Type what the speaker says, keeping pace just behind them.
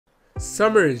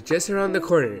Summer is just around the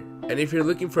corner, and if you're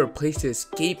looking for a place to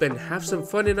escape and have some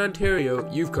fun in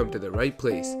Ontario, you've come to the right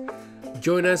place.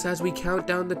 Join us as we count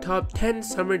down the top 10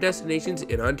 summer destinations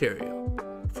in Ontario.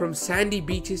 From sandy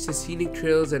beaches to scenic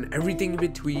trails and everything in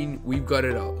between, we've got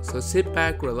it all. So sit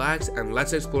back, relax, and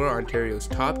let's explore Ontario's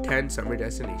top 10 summer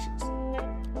destinations.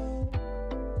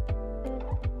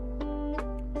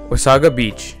 Wasaga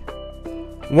Beach.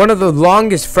 One of the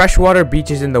longest freshwater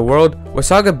beaches in the world,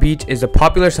 Wasaga Beach is a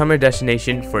popular summer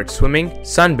destination for its swimming,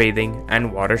 sunbathing,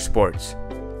 and water sports.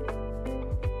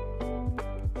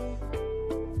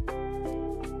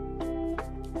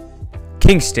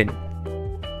 Kingston.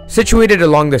 Situated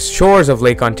along the shores of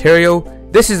Lake Ontario,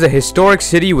 this is a historic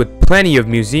city with plenty of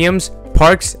museums,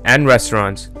 parks, and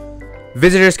restaurants.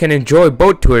 Visitors can enjoy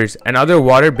boat tours and other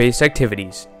water-based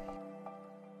activities.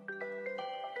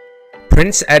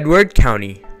 Prince Edward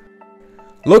County.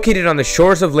 Located on the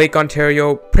shores of Lake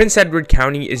Ontario, Prince Edward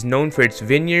County is known for its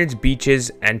vineyards,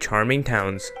 beaches, and charming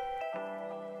towns.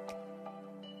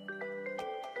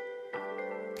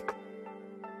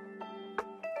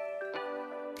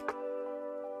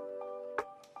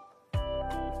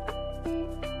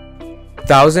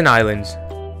 Thousand Islands.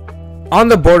 On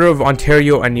the border of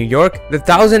Ontario and New York, the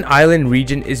Thousand Island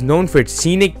region is known for its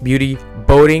scenic beauty,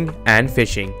 boating, and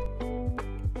fishing.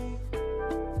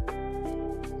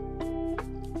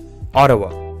 Ottawa.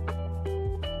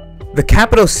 The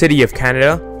capital city of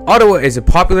Canada, Ottawa is a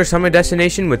popular summer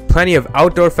destination with plenty of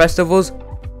outdoor festivals,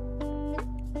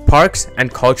 parks,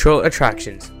 and cultural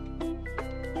attractions.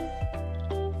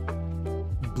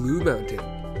 Blue Mountain.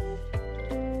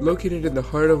 Located in the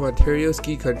heart of Ontario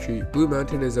ski country, Blue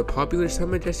Mountain is a popular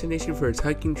summer destination for its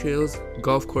hiking trails,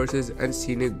 golf courses, and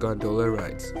scenic gondola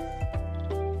rides.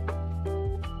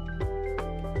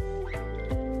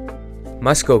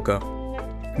 Muskoka.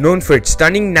 Known for its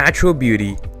stunning natural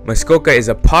beauty, Muskoka is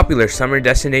a popular summer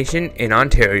destination in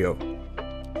Ontario.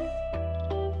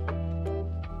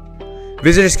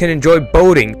 Visitors can enjoy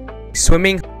boating,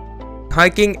 swimming,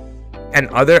 hiking, and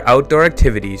other outdoor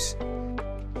activities.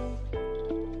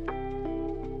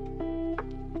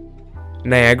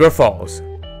 Niagara Falls.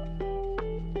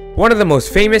 One of the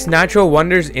most famous natural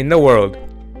wonders in the world.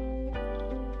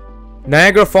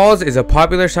 Niagara Falls is a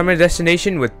popular summer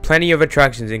destination with plenty of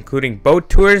attractions including boat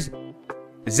tours,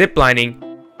 zip lining,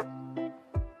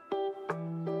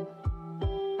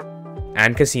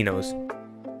 and casinos.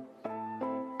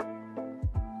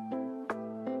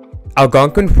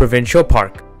 Algonquin Provincial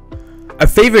Park. A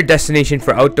favorite destination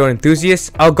for outdoor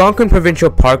enthusiasts, Algonquin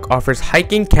Provincial Park offers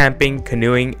hiking, camping,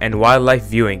 canoeing, and wildlife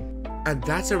viewing. And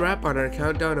that's a wrap on our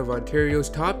countdown of Ontario's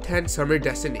top 10 summer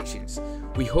destinations.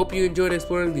 We hope you enjoyed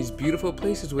exploring these beautiful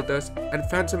places with us and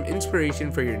found some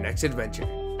inspiration for your next adventure.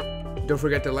 Don't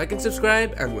forget to like and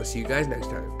subscribe, and we'll see you guys next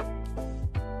time.